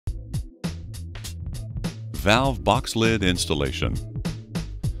valve box lid installation.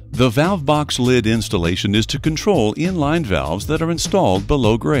 The valve box lid installation is to control inline valves that are installed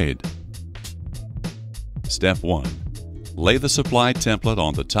below grade. Step 1. Lay the supply template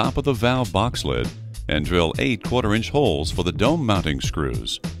on the top of the valve box lid and drill 8 1/4-inch holes for the dome mounting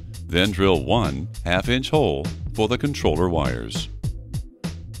screws. Then drill 1 1/2-inch hole for the controller wires.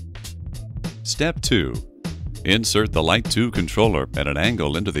 Step 2. Insert the LEIT-2 controller at an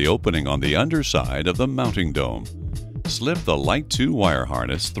angle into the opening on the underside of the mounting dome. Slip the LEIT-2 wire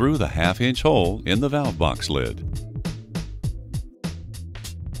harness through the 1/2-inch hole in the valve box lid.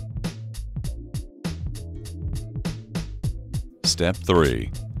 Step 3.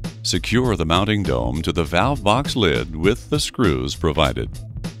 Secure the mounting dome to the valve box lid with the screws provided.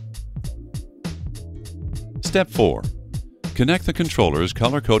 Step 4. Connect the controller's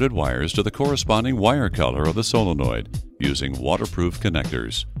color-coded wires to the corresponding wire color of the solenoid using waterproof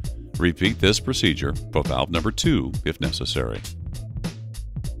connectors. Repeat this procedure for valve number 2 if necessary.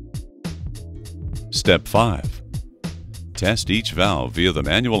 Step 5. Test each valve via the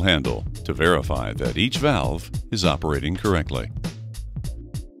manual handle to verify that each valve is operating correctly.